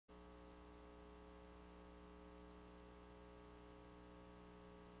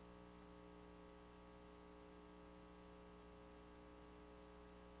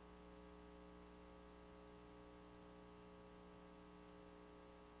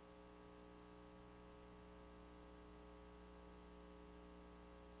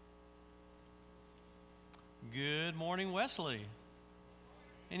Good morning, Wesley.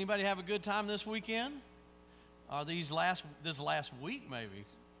 Anybody have a good time this weekend? Or this last week maybe?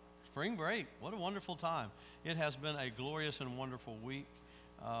 Spring break. What a wonderful time. It has been a glorious and wonderful week.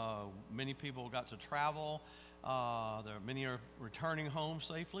 Many people got to travel. Many are returning home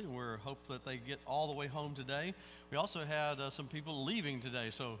safely. We're hoping that they get all the way home today. We also had some people leaving today,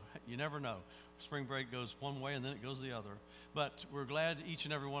 so you never know. Spring break goes one way and then it goes the other. But we're glad each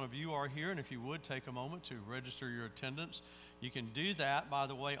and every one of you are here, and if you would take a moment to register your attendance. You can do that, by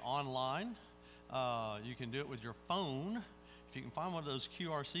the way, online. You can do it with your phone. If you can find one of those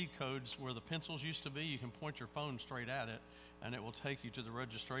QRC codes where the pencils used to be, you can point your phone straight at it, and it will take you to the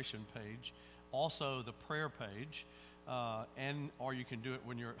registration page. Also, the prayer page, or you can do it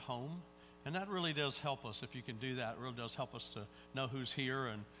when you're at home. And that really does help us. If you can do that, it really does help us to know who's here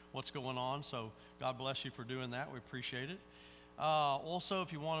and what's going on. So God bless you for doing that. We appreciate it. Also,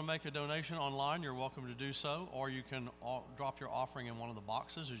 if you want to make a donation online, you're welcome to do so, or you can drop your offering in one of the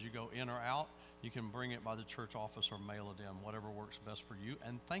boxes as you go in or out. You can bring it by the church office or mail it in, whatever works best for you.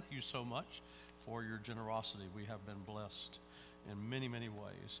 And thank you so much for your generosity. We have been blessed in many, many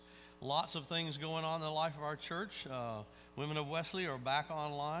ways. Lots of things going on in the life of our church. Women of Wesley are back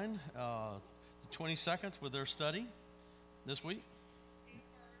online the 22nd with their study this week.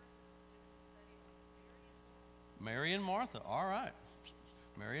 Mary and Martha. All right.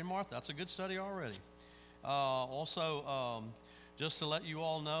 Mary and Martha. That's a good study already. Also, just to let you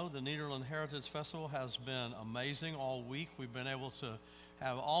all know, the Nederland Heritage Festival has been amazing all week. We've been able to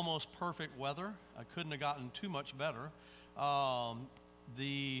have almost perfect weather. I couldn't have gotten too much better.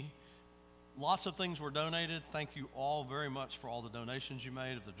 Lots of things were donated. Thank you all very much for all the donations you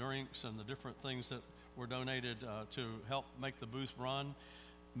made of the drinks and the different things that were donated to help make the booth run.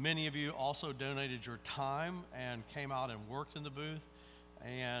 Many of you also donated your time and came out and worked in the booth,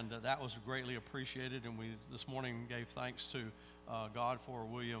 and that was greatly appreciated. And we this morning gave thanks to God for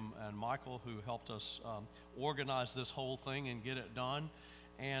William and Michael, who helped us organize this whole thing and get it done.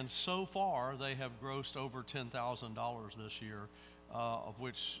 And so far, they have grossed over $10,000 this year, of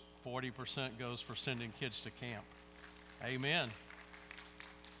which 40% goes for sending kids to camp. Amen.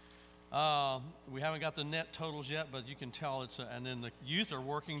 We haven't got the net totals yet, but you can tell and then the youth are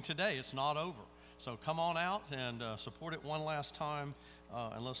working today. It's not over. So come on out and support it one last time,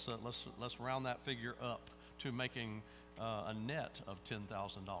 and let's round that figure up to making a net of $10,000.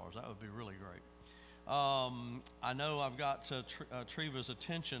 That would be really great. I know I've got Treva's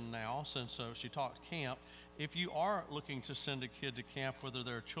attention now since she talked camp. If you are looking to send a kid to camp, whether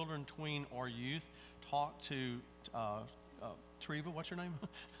they're children, tween, or youth, talk to Treva. What's your name?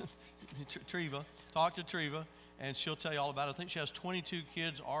 Treva. Talk to Treva, and she'll tell you all about it. I think she has 22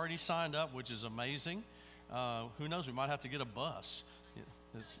 kids already signed up, which is amazing. Who knows? We might have to get a bus.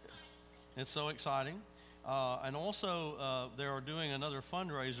 It's so exciting. And also, they are doing another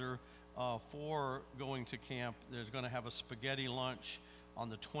fundraiser for going to camp. They're going to have a spaghetti lunch on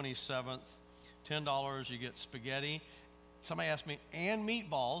the 27th. $10, you get spaghetti. Somebody asked me, and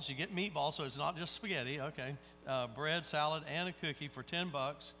meatballs. You get meatballs, so it's not just spaghetti. Okay, bread, salad, and a cookie for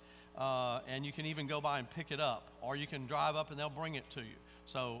 $10. And you can even go by and pick it up, or you can drive up and they'll bring it to you.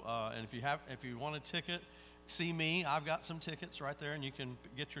 So, and if you want a ticket, see me. I've got some tickets right there, and you can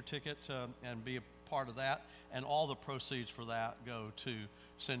get your ticket and be a part of that. And all the proceeds for that go to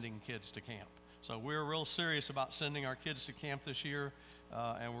sending kids to camp. So we're real serious about sending our kids to camp this year.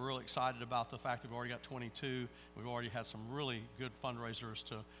 And we're really excited about the fact that we've already got 22. We've already had some really good fundraisers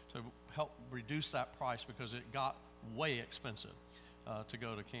to help reduce that price because it got way expensive to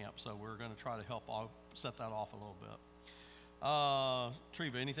go to camp. So we're going to try to help set that off a little bit.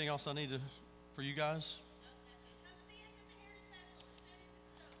 Treva, anything else I need for you guys?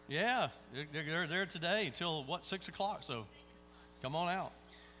 Yeah, they're there today until 6 o'clock. So come on out.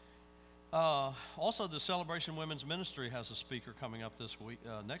 Also, the Celebration Women's Ministry has a speaker coming up this week,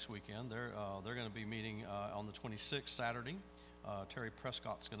 next weekend. They're going to be meeting on the 26th, Saturday. Terry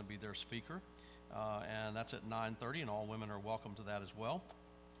Prescott's going to be their speaker, and that's at 9:30, and all women are welcome to that as well.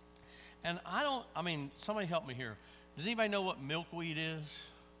 And somebody help me here. Does anybody know what milkweed is?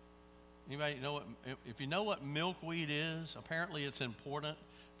 Anybody know if you know what milkweed is, apparently it's important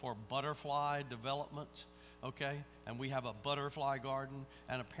for butterfly development. Okay, and we have a butterfly garden,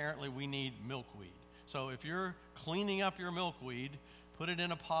 and apparently we need milkweed. So if you're cleaning up your milkweed, put it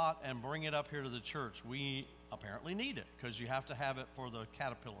in a pot and bring it up here to the church. We apparently need it because you have to have it for the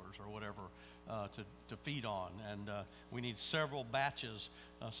caterpillars or whatever to feed on, and we need several batches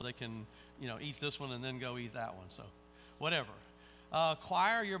so they can eat this one and then go eat that one. So whatever.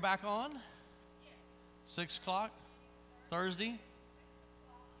 Choir, you're back on? 6 o'clock Thursday.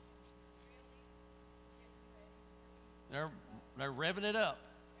 They're revving it up.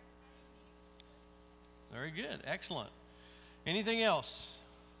 Very good. Excellent. Anything else?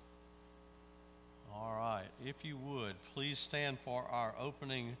 All right. If you would, please stand for our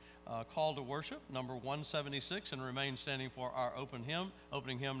opening call to worship, number 176, and remain standing for our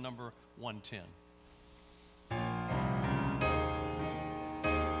opening hymn number 110.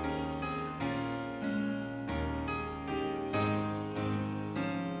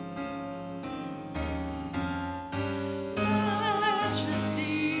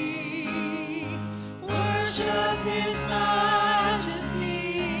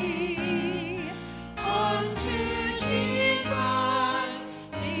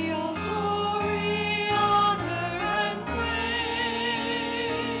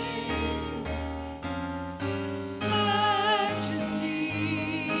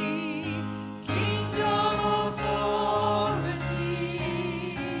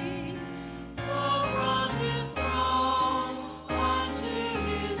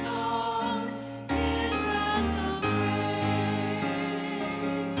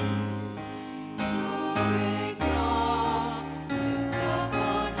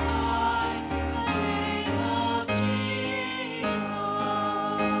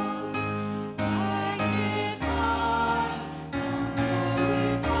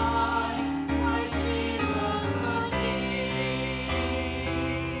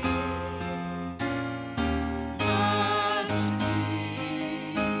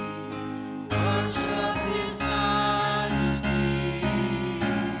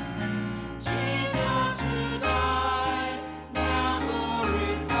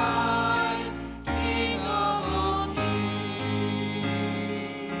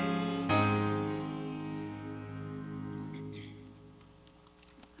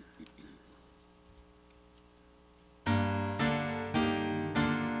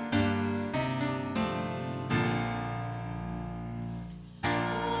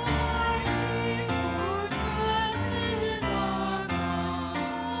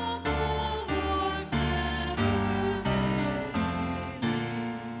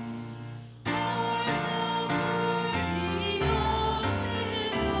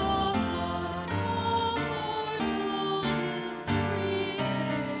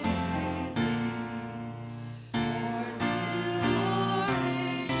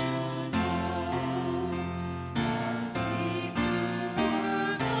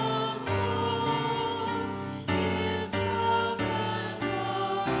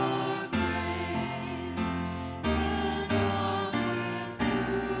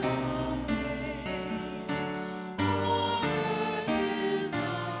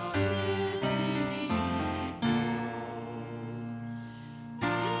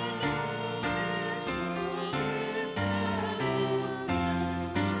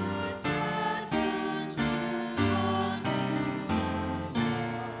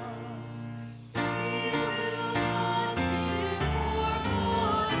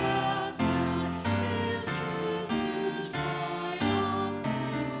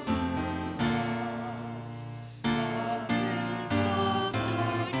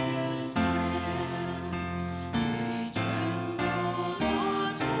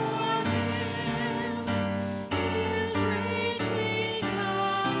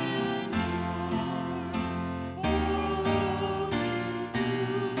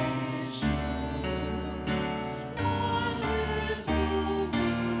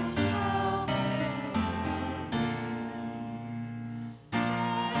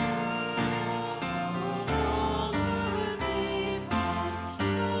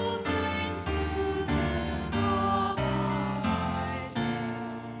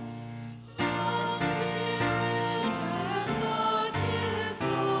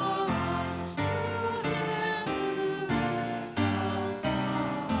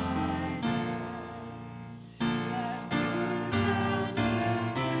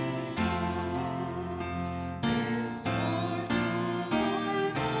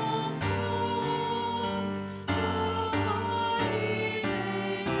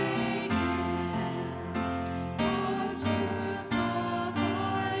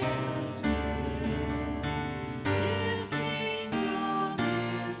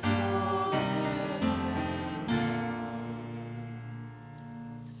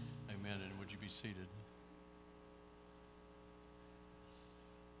 Seated.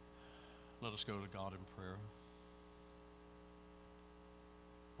 Let us go to God in prayer.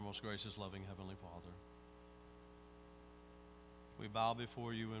 Our most gracious, loving Heavenly Father, we bow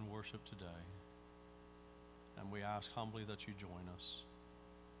before you in worship today, and we ask humbly that you join us,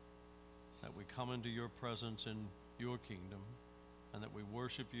 that we come into your presence in your kingdom, and that we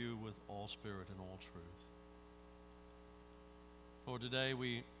worship you with all spirit and all truth. Lord, today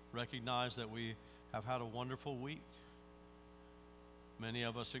we recognize that we have had a wonderful week. Many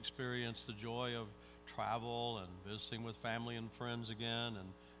of us experienced the joy of travel and visiting with family and friends again, and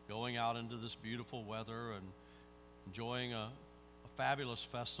going out into this beautiful weather and enjoying a fabulous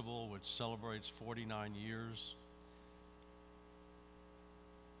festival which celebrates 49 years.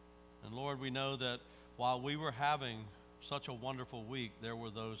 And Lord, we know that while we were having such a wonderful week, there were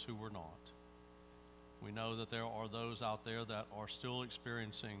those who were not. We know that there are those out there that are still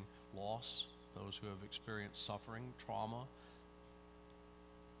experiencing loss, those who have experienced suffering, trauma,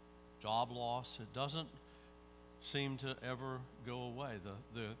 job loss. It doesn't seem to ever go away.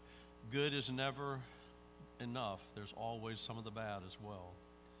 The good is never enough. There's always some of the bad as well.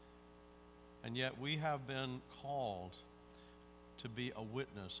 And yet we have been called to be a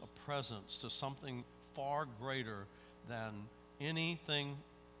witness, a presence to something far greater than anything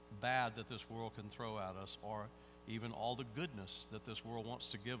bad that this world can throw at us, or even all the goodness that this world wants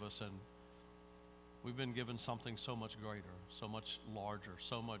to give us. And we've been given something so much greater, so much larger,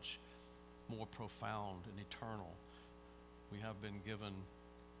 so much more profound and eternal. We have been given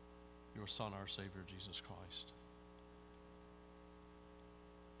your Son, our Savior, Jesus Christ.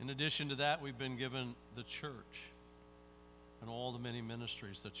 In addition to that, we've been given the church and all the many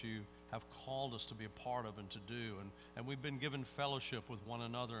ministries that you have called us to be a part of and to do. And we've been given fellowship with one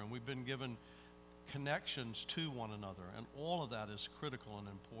another, and we've been given connections to one another. And all of that is critical and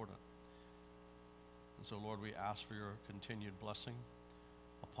important. And so, Lord, we ask for your continued blessing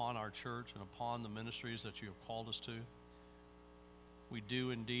upon our church and upon the ministries that you have called us to. We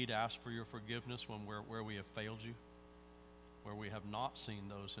do indeed ask for your forgiveness where we have failed you, where we have not seen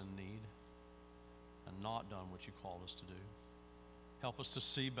those in need and not done what you called us to do. Help us to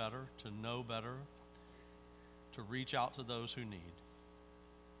see better, to know better, to reach out to those who need.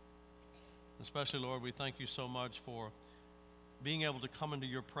 Especially, Lord, we thank you so much for being able to come into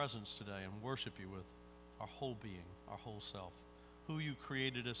your presence today and worship you with our whole being, our whole self, who you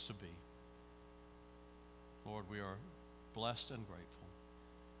created us to be. Lord, we are blessed and grateful.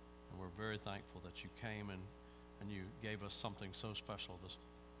 And we're very thankful that you came and you gave us something so special, the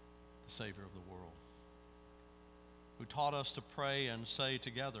Savior of the world, who taught us to pray and say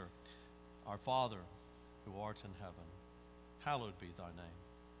together, Our Father, who art in heaven, hallowed be thy name.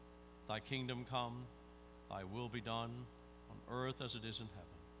 Thy kingdom come, thy will be done, on earth as it is in heaven.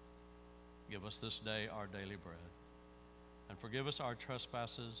 Give us this day our daily bread, and forgive us our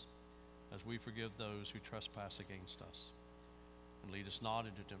trespasses as we forgive those who trespass against us. And lead us not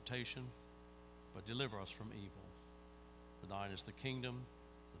into temptation, but deliver us from evil. For thine is the kingdom,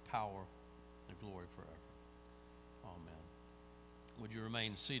 the power, and the glory forever. Amen. Would you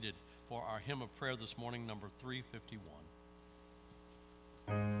remain seated for our hymn of prayer this morning, number 351.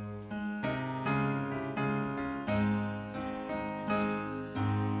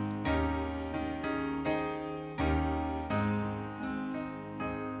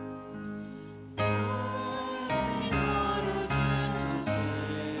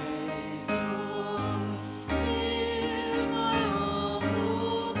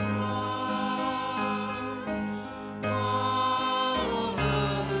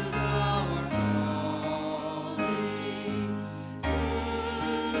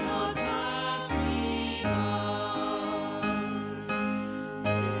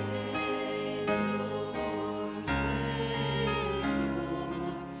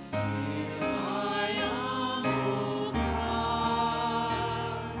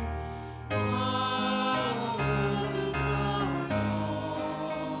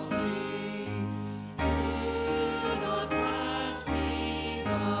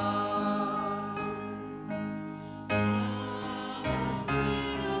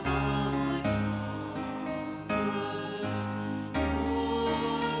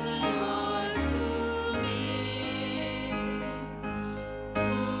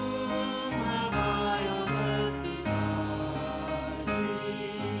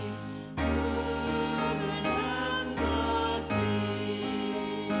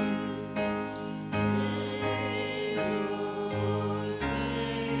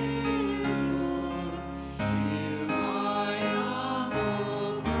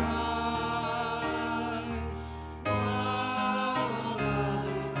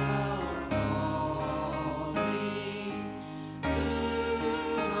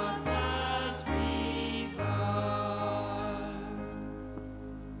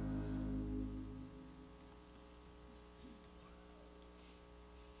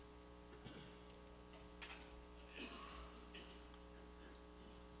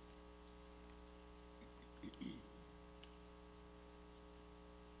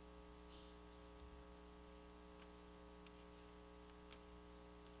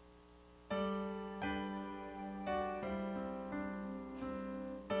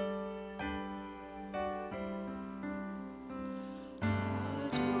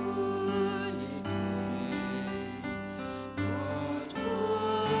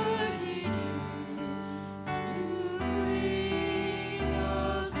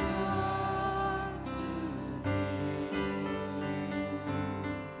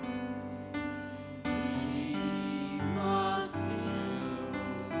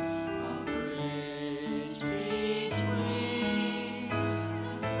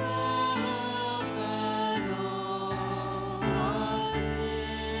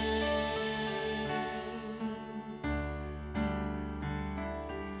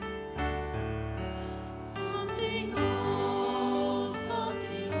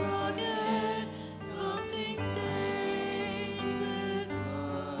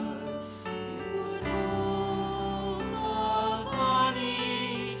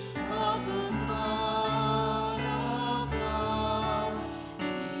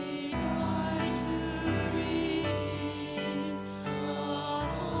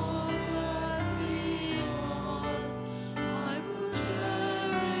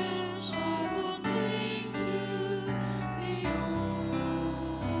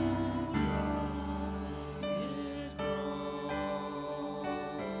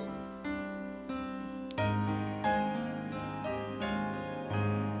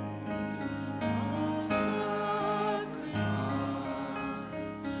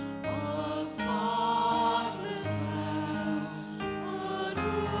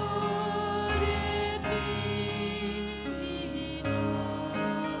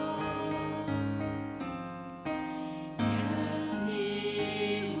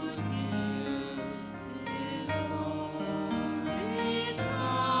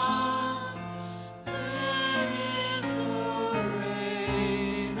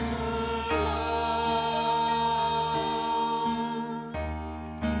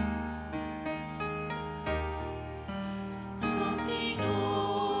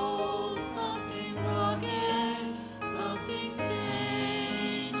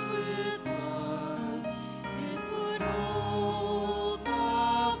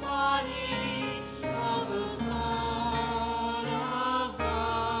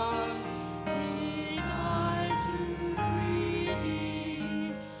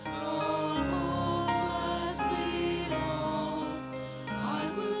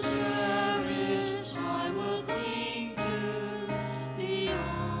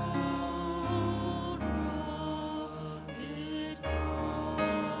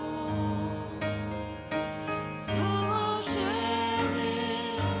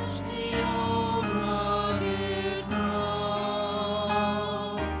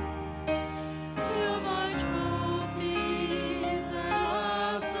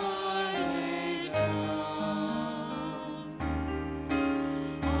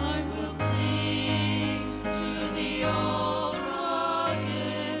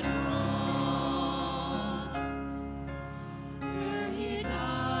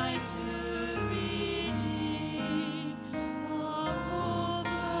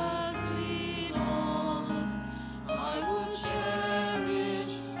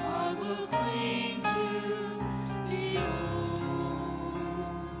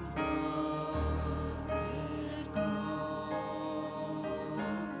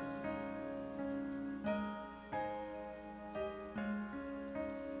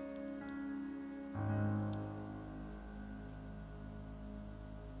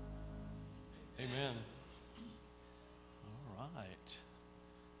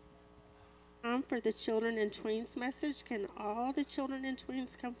 time for the children and tweens message. Can all the children and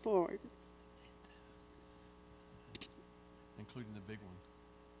tweens come forward? Including the big one.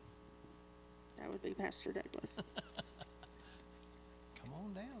 That would be Pastor Douglas. Come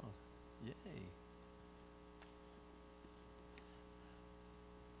on down. Yay.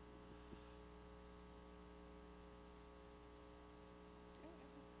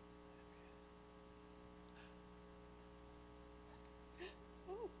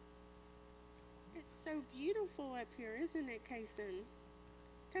 Oh, it's so beautiful up here, isn't it, Kason?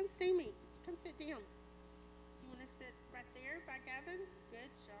 Come see me. Come sit down. You want to sit right there by Gavin? Good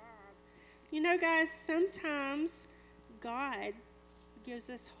job. You know, guys, sometimes God gives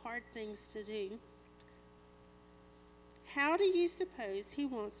us hard things to do. How do you suppose he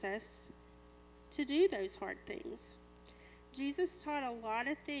wants us to do those hard things? Jesus taught a lot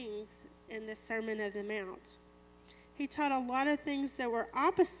of things in the Sermon on the Mount. He taught a lot of things that were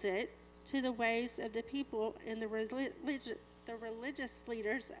opposite to the ways of the people and the religious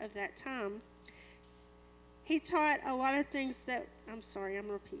leaders of that time. He taught a lot of things that, I'm sorry, I'm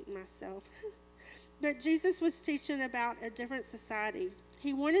repeating myself. But Jesus was teaching about a different society.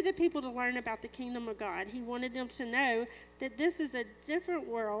 He wanted the people to learn about the kingdom of God. He wanted them to know that this is a different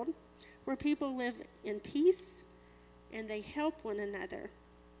world where people live in peace and they help one another.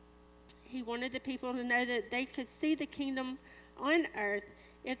 He wanted the people to know that they could see the kingdom on earth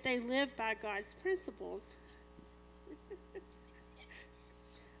if they lived by God's principles.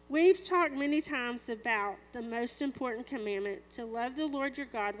 We've talked many times about the most important commandment, to love the Lord your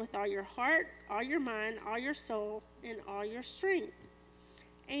God with all your heart, all your mind, all your soul, and all your strength,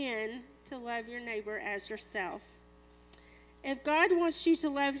 and to love your neighbor as yourself. If God wants you to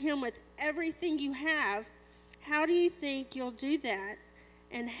love him with everything you have, how do you think you'll do that?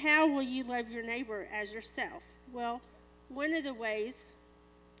 And how will you love your neighbor as yourself? Well, one of the ways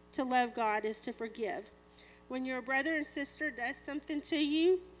to love God is to forgive. When your brother and sister does something to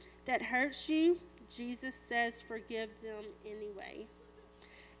you that hurts you, Jesus says forgive them anyway.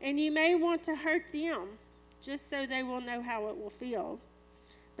 And you may want to hurt them just so they will know how it will feel.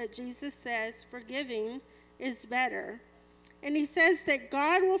 But Jesus says forgiving is better. And he says that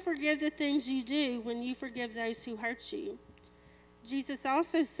God will forgive the things you do when you forgive those who hurt you. Jesus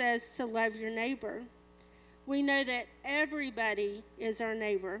also says to love your neighbor. We know that everybody is our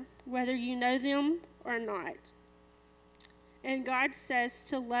neighbor, whether you know them or not. And God says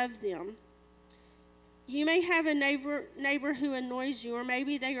to love them. You may have a neighbor who annoys you, or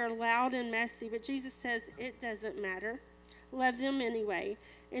maybe they are loud and messy, but Jesus says it doesn't matter. Love them anyway.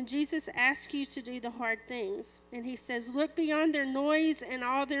 And Jesus asks you to do the hard things. And he says, look beyond their noise and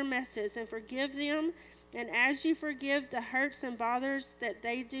all their messes and forgive them. And as you forgive the hurts and bothers that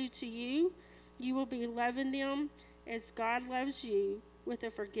they do to you, you will be loving them as God loves you with a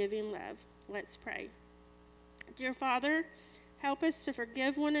forgiving love. Let's pray. Dear Father, help us to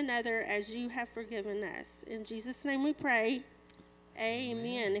forgive one another as you have forgiven us. In Jesus' name we pray.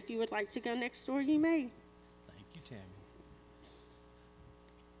 Amen. If you would like to go next door, you may. Thank you, Tammy.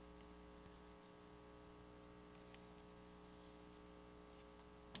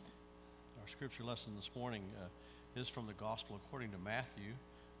 Our scripture lesson this morning is from the Gospel according to Matthew,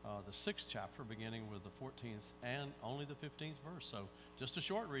 the 6th chapter, beginning with the 14th and only the 15th verse. So just a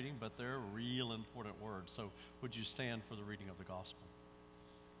short reading, but they're real important words. So would you stand for the reading of the Gospel?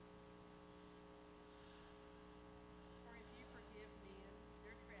 For if you forgive men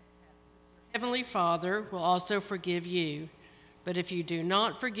their trespasses, your heavenly Father will also forgive you. But if you do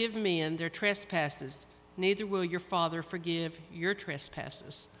not forgive men their trespasses, neither will your Father forgive your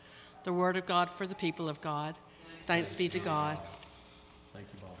trespasses. The word of God for the people of God. Thanks be to God. Thank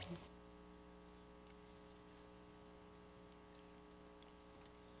you, Bob.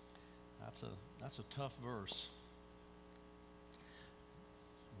 That's a tough verse.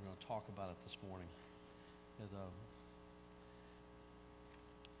 We're going to talk about it this morning.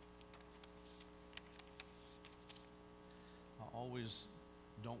 I always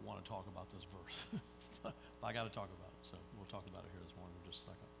don't want to talk about this verse, but I got to talk about it. So we'll talk about it here this morning in just a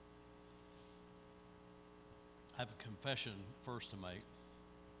second. I have a confession first to make.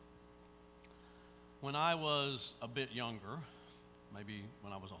 When I was a bit younger, maybe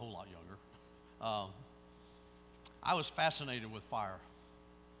when I was a whole lot younger, I was fascinated with fire.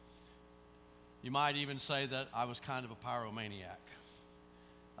 You might even say that I was kind of a pyromaniac.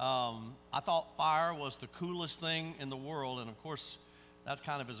 I thought fire was the coolest thing in the world, and of course, that's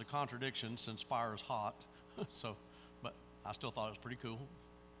kind of is a contradiction since fire is hot. But I still thought it was pretty cool.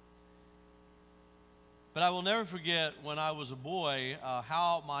 But I will never forget when I was a boy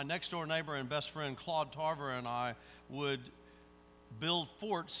how my next door neighbor and best friend Claude Tarver and I would build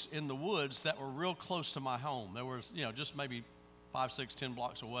forts in the woods that were real close to my home. There was, just maybe 5, 6, 10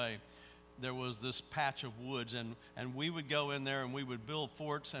 blocks away, there was this patch of woods, and we would go in there and we would build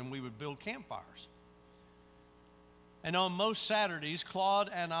forts and we would build campfires. And on most Saturdays, Claude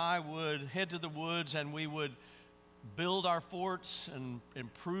and I would head to the woods and we would build our forts and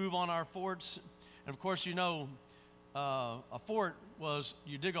improve on our forts. And of course, a fort was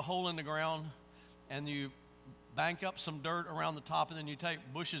you dig a hole in the ground and you bank up some dirt around the top, and then you take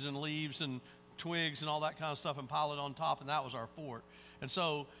bushes and leaves and twigs and all that kind of stuff and pile it on top, and that was our fort. And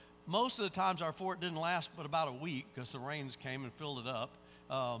so most of the times our fort didn't last but about a week because the rains came and filled it up,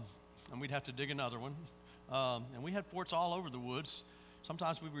 and we'd have to dig another one. And we had forts all over the woods.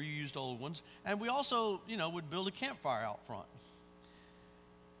 Sometimes we reused old ones. And we also, would build a campfire out front.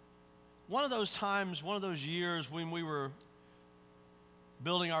 One of those years when we were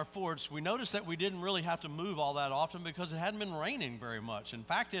building our forts, we noticed that we didn't really have to move all that often because it hadn't been raining very much. In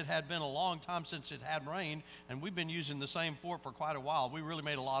fact, it had been a long time since it had rained, and we've been using the same fort for quite a while. We really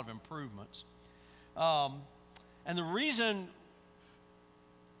made a lot of improvements. And the reason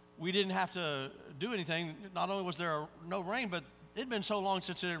we didn't have to do anything, not only was there no rain, but it had been so long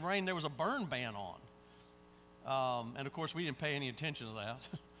since it had rained, there was a burn ban on. And of course, we didn't pay any attention to that.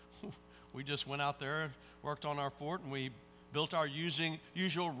 We just went out there and worked on our fort, and we built our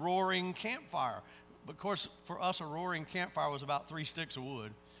usual roaring campfire. But of course, for us, a roaring campfire was about 3 sticks of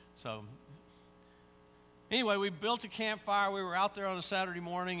wood. So anyway, we built a campfire. We were out there on a Saturday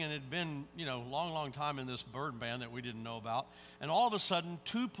morning, and it had been, long time in this burn ban that we didn't know about. And all of a sudden,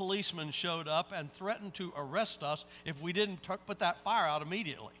 2 policemen showed up and threatened to arrest us if we didn't put that fire out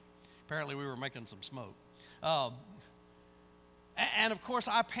immediately. Apparently, we were making some smoke. And of course,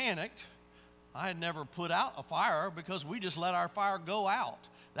 I panicked. I had never put out a fire because we just let our fire go out.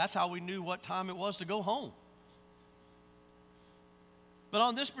 That's how we knew what time it was to go home. But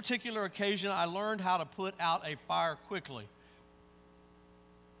on this particular occasion, I learned how to put out a fire quickly.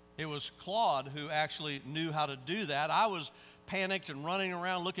 It was Claude who actually knew how to do that. I was panicked and running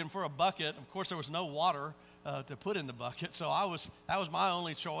around looking for a bucket. Of course, there was no water to put in the bucket, so that was my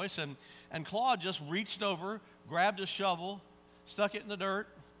only choice. And Claude just reached over, grabbed a shovel, stuck it in the dirt,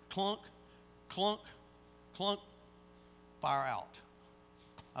 clunk, clunk, clunk, fire out.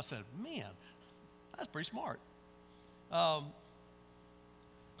 I said, man, that's pretty smart. Claude,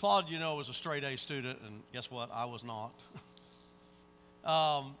 was a straight A student, and guess what? I was not.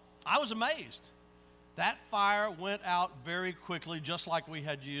 I was amazed. That fire went out very quickly, just like we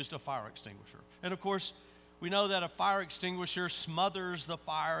had used a fire extinguisher. And of course, we know that a fire extinguisher smothers the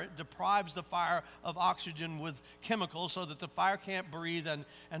fire. It deprives the fire of oxygen with chemicals so that the fire can't breathe,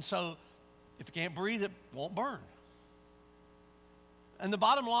 and so if it can't breathe, it won't burn. And the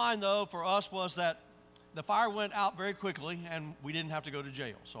bottom line, though, for us was that the fire went out very quickly and we didn't have to go to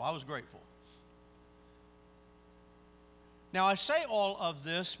jail, so I was grateful. Now, I say all of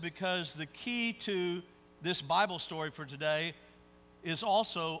this because the key to this Bible story for today is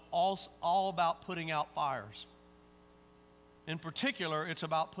also all about putting out fires. In particular, it's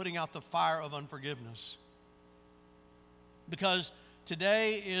about putting out the fire of unforgiveness. Because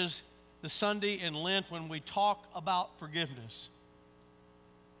today is the Sunday in Lent when we talk about forgiveness.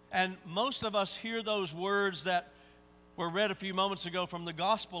 And most of us hear those words that were read a few moments ago from the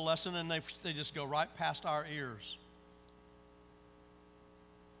gospel lesson, and they just go right past our ears.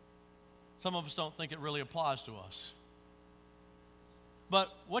 Some of us don't think it really applies to us.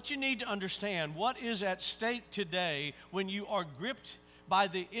 But what you need to understand, what is at stake today when you are gripped by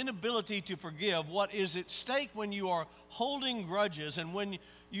the inability to forgive, what is at stake when you are holding grudges and when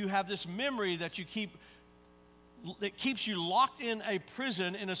you have this memory that keeps you locked in a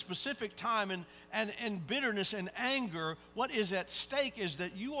prison in a specific time and bitterness and anger. What is at stake is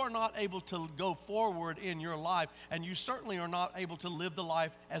that you are not able to go forward in your life, and you certainly are not able to live the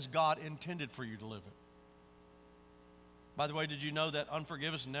life as God intended for you to live it. By the way, did you know that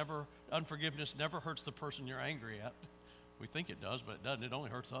unforgiveness never hurts the person you're angry at? We think it does, but it doesn't. It only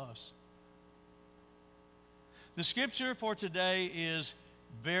hurts us. The scripture for today is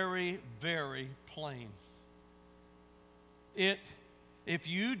very, very plain. If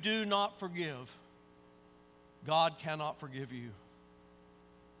you do not forgive, God cannot forgive you.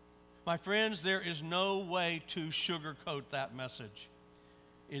 My friends, there is no way to sugarcoat that message.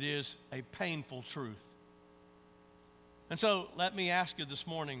 It is a painful truth. And so let me ask you this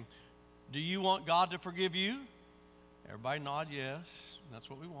morning, do you want God to forgive you? Everybody nod yes. That's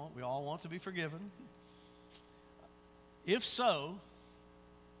what we want. We all want to be forgiven. If so,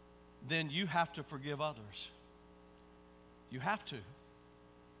 then you have to forgive others. You have to.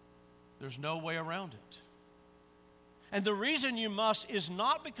 There's no way around it. And the reason you must is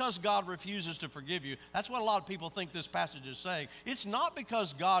not because God refuses to forgive you. That's what a lot of people think this passage is saying. It's not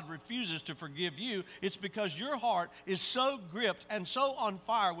because God refuses to forgive you. It's because your heart is so gripped and so on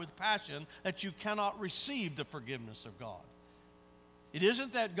fire with passion that you cannot receive the forgiveness of God. It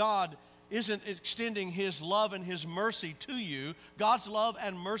isn't that God isn't extending His love and His mercy to you. God's love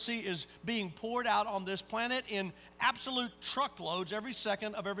and mercy is being poured out on this planet in absolute truckloads every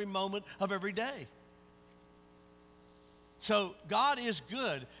second of every moment of every day. So God is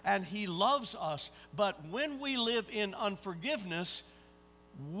good and He loves us, but when we live in unforgiveness,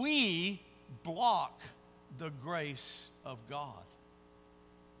 we block the grace of God.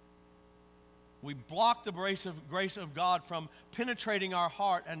 We block the grace of God from penetrating our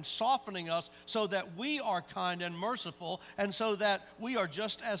heart and softening us so that we are kind and merciful, and so that we are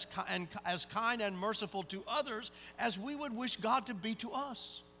just as kind and merciful to others as we would wish God to be to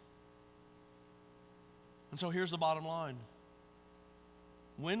us. And so here's the bottom line.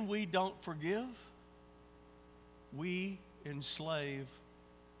 When we don't forgive, we enslave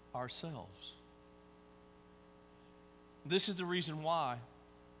ourselves. This is the reason why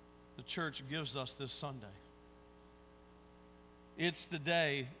the church gives us this Sunday. It's the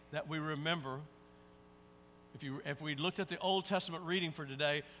day that we remember. If we looked at the Old Testament reading for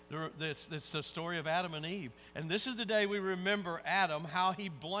today, it's the story of Adam and Eve. And this is the day we remember Adam, how he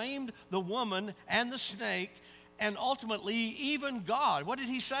blamed the woman and the snake, and ultimately even God. What did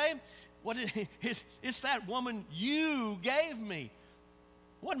he say? It's that woman you gave me.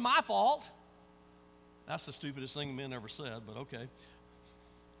 It wasn't my fault. That's the stupidest thing men ever said, but okay.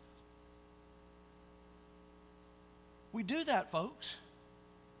 We do that, folks.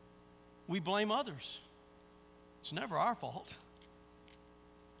 We blame others. It's never our fault.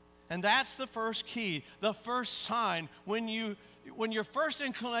 And that's the first key, the first sign. When your first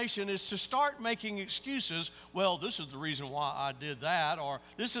inclination is to start making excuses, well, this is the reason why I did that, or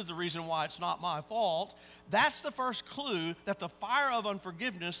this is the reason why it's not my fault, that's the first clue that the fire of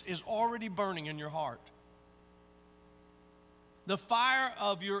unforgiveness is already burning in your heart. The fire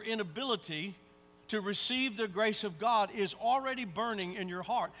of your inability to receive the grace of God is already burning in your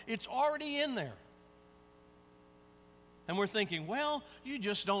heart. It's already in there. And we're thinking, well, you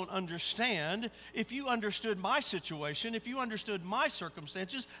just don't understand. If you understood my situation, if you understood my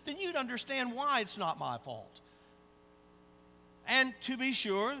circumstances, then you'd understand why it's not my fault. And to be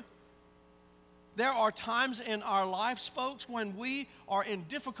sure, there are times in our lives, folks, when we are in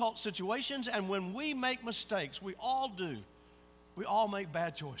difficult situations and when we make mistakes. We all do. We all make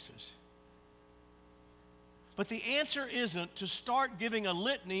bad choices. But the answer isn't to start giving a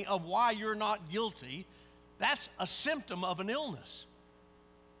litany of why you're not guilty. That's a symptom of an illness,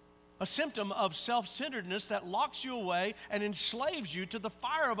 a symptom of self-centeredness that locks you away and enslaves you to the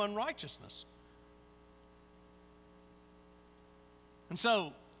fire of unrighteousness. And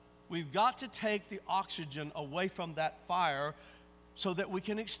so we've got to take the oxygen away from that fire so that we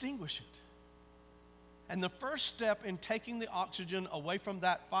can extinguish it. And the first step in taking the oxygen away from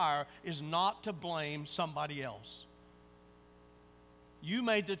that fire is not to blame somebody else. You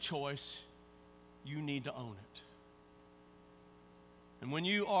made the choice. You need to own it. And when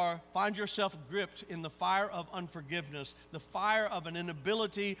you find yourself gripped in the fire of unforgiveness, the fire of an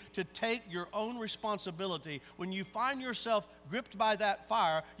inability to take your own responsibility, when you find yourself gripped by that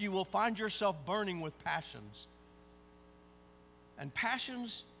fire, you will find yourself burning with passions. And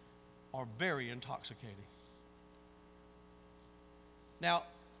passions are very intoxicating. Now,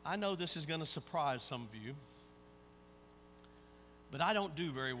 I know this is going to surprise some of you, but I don't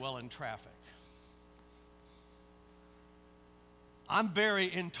do very well in traffic. I'm very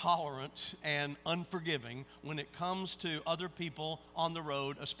intolerant and unforgiving when it comes to other people on the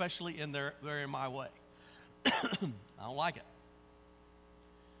road, especially they're in my way. I don't like it.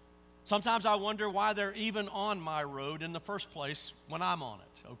 Sometimes I wonder why they're even on my road in the first place when I'm on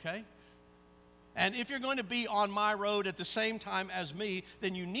it, okay? And if you're going to be on my road at the same time as me,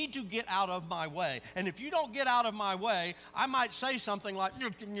 then you need to get out of my way. And if you don't get out of my way, I might say something like, you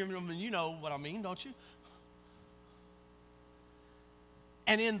know what I mean, don't you?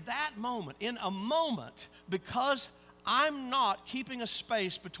 And in that moment, in a moment, because I'm not keeping a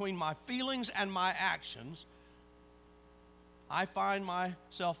space between my feelings and my actions, I find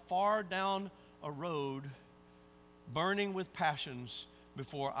myself far down a road burning with passions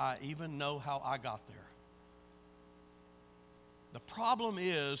before I even know how I got there. The problem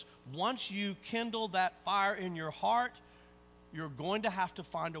is, once you kindle that fire in your heart, you're going to have to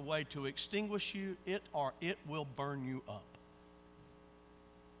find a way to extinguish it, or it will burn you up.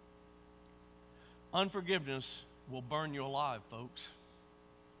 Unforgiveness will burn you alive, folks.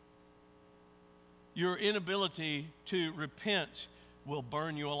 Your inability to repent will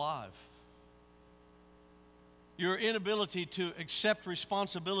burn you alive. Your inability to accept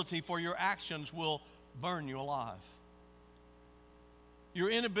responsibility for your actions will burn you alive.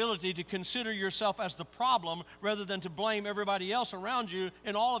 Your inability to consider yourself as the problem rather than to blame everybody else around you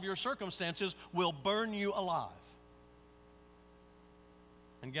in all of your circumstances will burn you alive.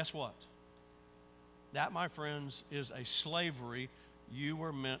 And guess what? That, my friends, is a slavery you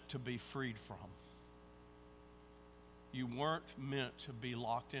were meant to be freed from. You weren't meant to be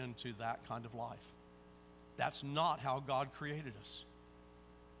locked into that kind of life. That's not how God created us.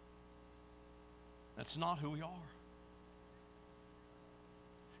 That's not who we are.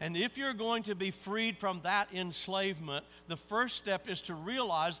 And if you're going to be freed from that enslavement, the first step is to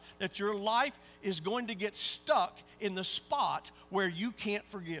realize that your life is going to get stuck in the spot where you can't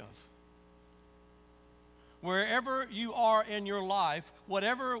forgive. Wherever you are in your life,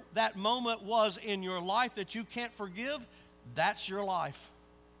 whatever that moment was in your life that you can't forgive, that's your life.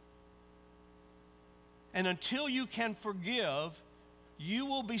 And until you can forgive, you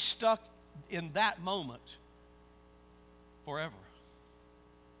will be stuck in that moment forever.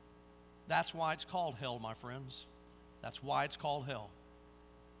 That's why it's called hell, my friends. That's why it's called hell.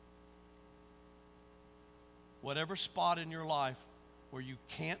 Whatever spot in your life where you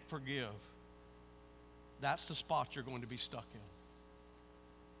can't forgive, that's the spot you're going to be stuck in.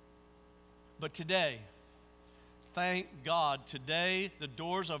 But today, thank God, today the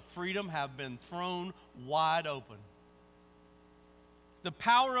doors of freedom have been thrown wide open. The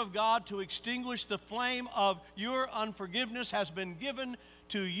power of God to extinguish the flame of your unforgiveness has been given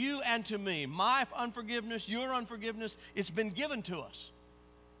to you and to me. My unforgiveness, your unforgiveness, it's been given to us.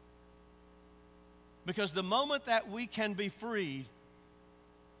 Because the moment that we can be freed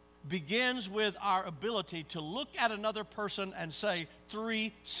begins with our ability to look at another person and say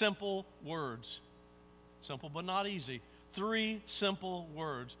 3 simple words. Simple but not easy. 3 simple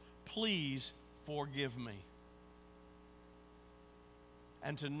words. Please forgive me.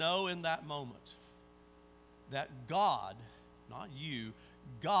 And to know in that moment that God, not you,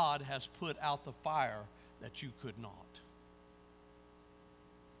 God has put out the fire that you could not.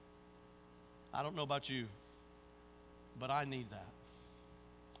 I don't know about you, but I need that.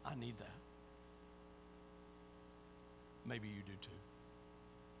 I need that. Maybe you do too.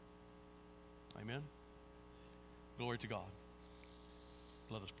 Amen? Glory to God.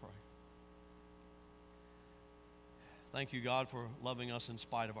 Let us pray. Thank you, God, for loving us in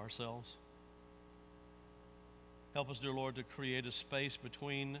spite of ourselves. Help us, dear Lord, to create a space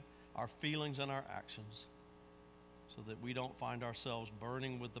between our feelings and our actions so that we don't find ourselves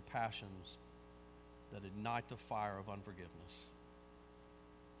burning with the passions that ignite the fire of unforgiveness.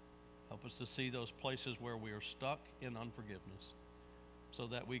 Help us to see those places where we are stuck in unforgiveness so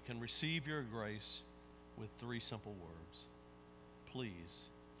that we can receive your grace with 3 simple words. Please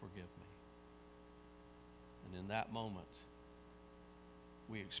forgive me. And in that moment,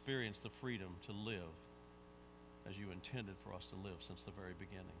 we experience the freedom to live as you intended for us to live since the very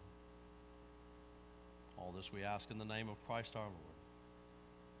beginning. All this we ask in the name of Christ our Lord.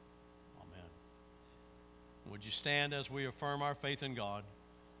 Amen. Would you stand as we affirm our faith in God?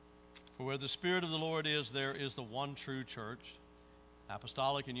 For where the Spirit of the Lord is, there is the one true church,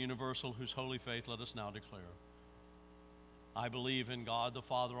 apostolic and universal, whose holy faith let us now declare. I believe in God the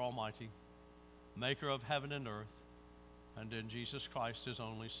Father Almighty, maker of heaven and earth, and in Jesus Christ, his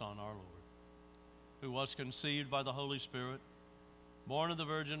only Son, our Lord, who was conceived by the Holy Spirit, born of the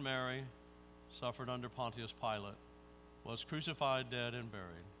Virgin Mary, suffered under Pontius Pilate, was crucified, dead, and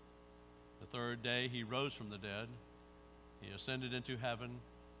buried. The 3rd day he rose from the dead. He ascended into heaven,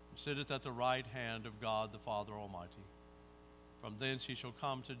 and sitteth at the right hand of God the Father Almighty. From thence he shall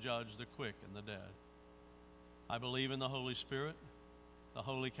come to judge the quick and the dead. I believe in the Holy Spirit, the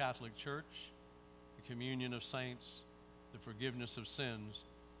Holy Catholic Church, the communion of saints, the forgiveness of sins,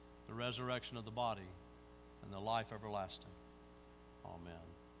 the resurrection of the body, and the life everlasting. Amen.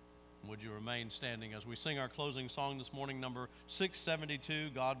 Would you remain standing as we sing our closing song this morning, number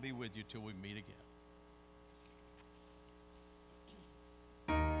 672, God Be With You Till We Meet Again.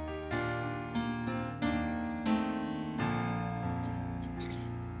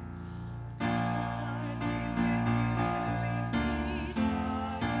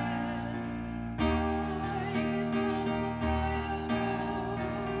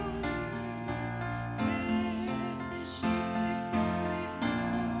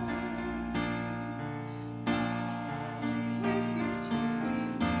 With you till we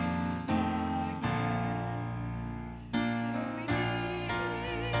meet again.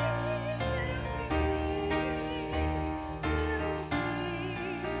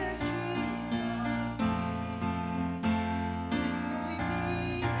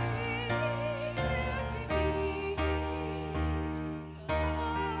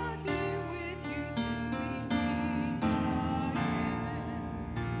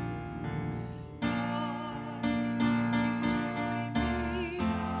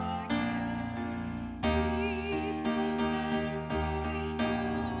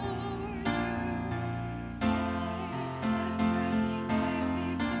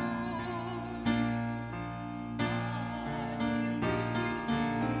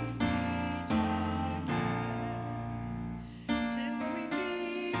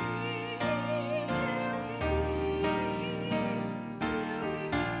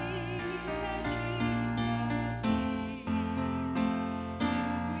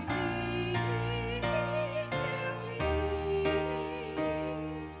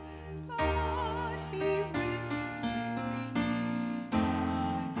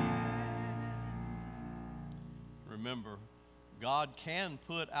 God can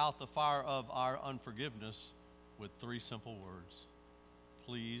put out the fire of our unforgiveness with 3 simple words.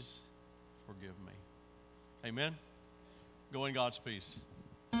 Please forgive me. Amen? Go in God's peace.